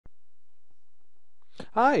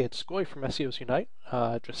Hi, it's Goy from SEOs Unite.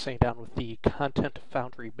 Just sitting down with the Content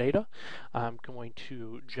Foundry beta. I'm going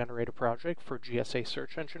to generate a project for GSA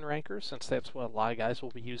search engine rankers, since that's what a lot of guys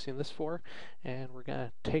will be using this for. And we're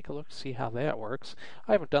going to take a look to see how that works.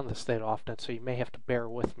 I haven't done this that often, so you may have to bear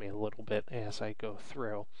with me a little bit as I go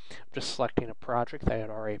through. I'm just selecting a project that I had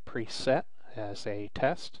already preset as a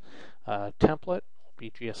test. Template will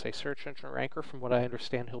be GSA search engine ranker. From what I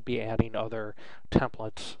understand, he'll be adding other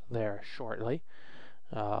templates there shortly.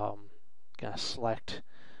 Gonna select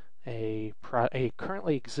a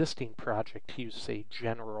currently existing project to use a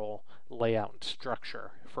general layout and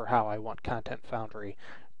structure for how I want Content Foundry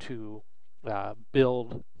to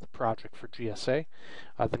build the project for GSA.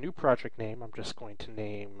 The new project name I'm just going to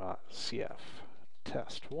name CF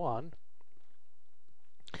Test 1.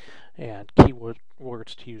 And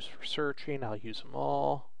keywords to use for searching, I'll use them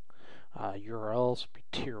all. URLs will be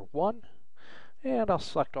tier 1. And I'll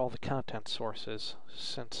select all the content sources,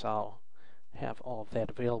 since I'll have all of that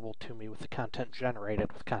available to me with the content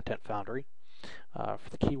generated with Content Foundry. For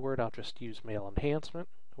the keyword, I'll just use mail enhancement,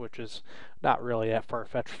 which is not really that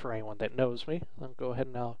far-fetched for anyone that knows me. I'll go ahead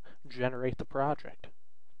and I'll generate the project.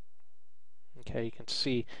 Okay, you can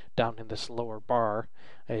see down in this lower bar,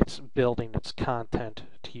 it's building its content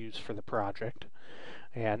to use for the project.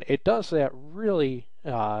 And it does that really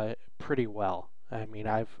pretty well. I mean,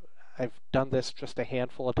 I've done this just a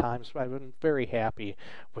handful of times, but I've been very happy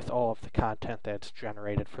with all of the content that's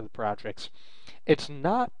generated for the projects. It's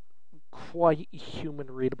not quite human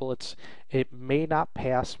readable. It may not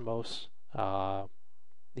pass most human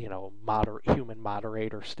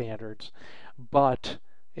moderator standards, but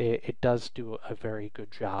it does do a very good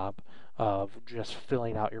job of just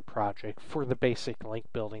filling out your project for the basic link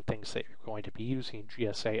building things that you're going to be using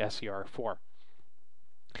GSA SER for.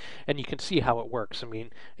 And you can see how it works. I mean,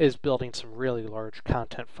 it is building some really large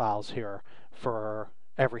content files here for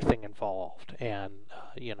everything involved. And,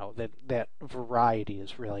 that variety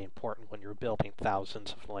is really important when you're building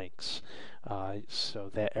thousands of links, so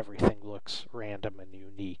that everything looks random and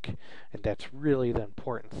unique. And that's really the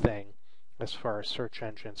important thing as far as search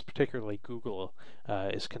engines, particularly Google,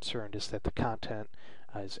 is concerned, is that the content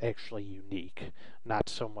is actually unique. Not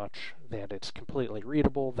so much that it's completely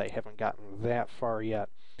readable. They haven't gotten that far yet,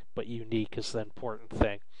 but unique is the important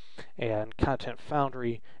thing. And Content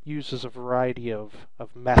Foundry uses a variety of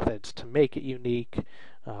methods to make it unique.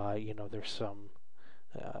 There's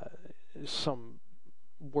some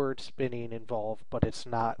word spinning involved, but it's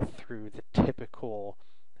not through the typical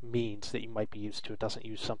means that you might be used to. It doesn't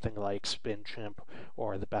use something like SpinChimp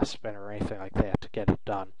or the Best Spinner or anything like that to get it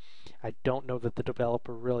done. I don't know that the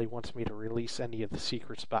developer really wants me to release any of the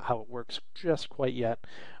secrets about how it works just quite yet,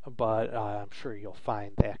 but I'm sure you'll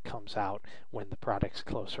find that comes out when the product's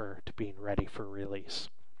closer to being ready for release.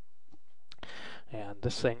 And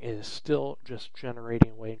this thing is still just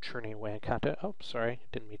generating away and churning away on content. Oh, sorry,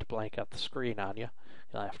 didn't mean to blank out the screen on you.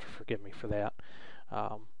 You'll have to forgive me for that.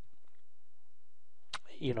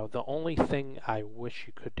 The only thing I wish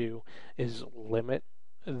you could do is limit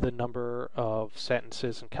the number of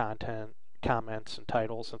sentences and content, comments and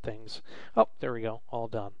titles and things. Oh, there we go, all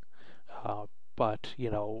done. But,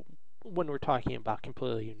 when we're talking about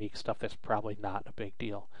completely unique stuff, that's probably not a big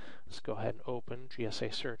deal. Let's go ahead and open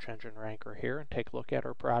GSA Search Engine Ranker here and take a look at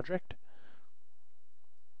our project.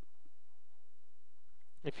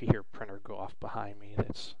 If you hear printer go off behind me,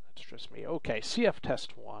 that's just me. Okay, CF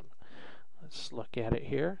Test 1. Let's look at it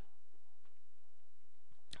here.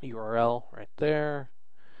 URL right there.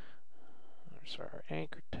 There's our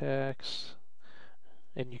anchor text.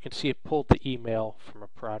 And you can see it pulled the email from a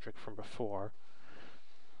project from before.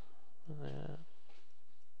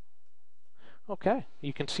 Okay,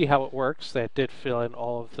 you can see how it works. That did fill in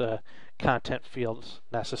all of the content fields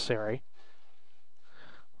necessary.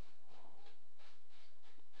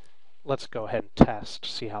 Let's go ahead and test,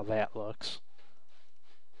 see how that looks.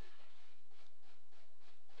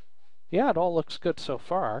 Yeah, it all looks good so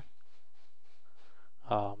far.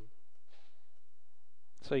 So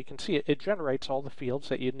you can see it generates all the fields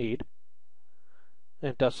that you need.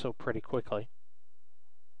 And it does so pretty quickly.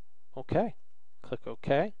 Okay, click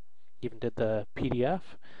OK. Even did the PDF.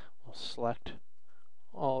 We'll select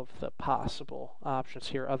all of the possible options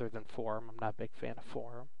here other than form. I'm not a big fan of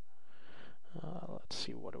form. Let's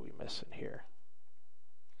see, what are we missing here?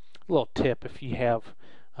 A little tip, if you have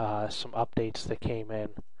some updates that came in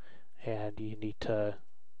and you need to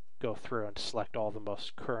go through and select all the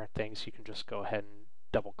most current things, you can just go ahead and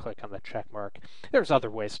double click on the check mark. There's other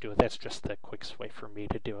ways to do it. That's just the quickest way for me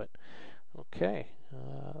to do it. Okay,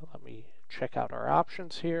 let me check out our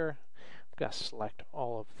options here. I've got to select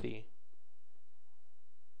all of the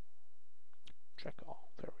check all.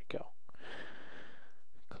 go.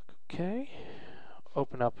 Click OK.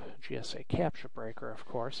 Open up GSA Capture Breaker, of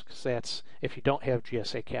course, because that's, if you don't have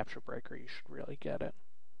GSA Capture Breaker, you should really get it.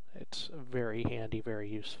 It's very handy, very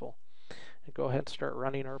useful. And go ahead and start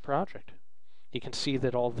running our project. You can see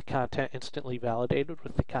that all the content instantly validated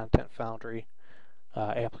with the Content Foundry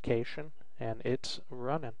application, and it's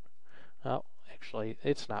running. Oh, actually,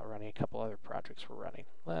 it's not running. A couple other projects were running.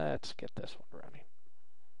 Let's get this one running.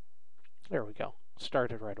 There we go.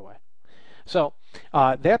 Started right away. So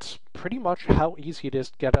that's pretty much how easy it is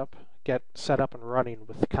to get set up and running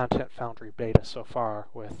with the Content Foundry beta so far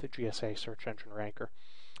with the GSA Search Engine Ranker.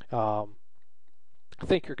 I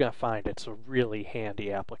think you're going to find it's a really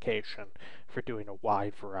handy application for doing a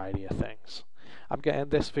wide variety of things. I'm going to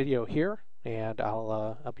end this video here, and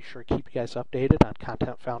I'll be sure to keep you guys updated on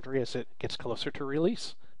Content Foundry as it gets closer to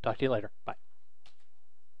release. Talk to you later. Bye.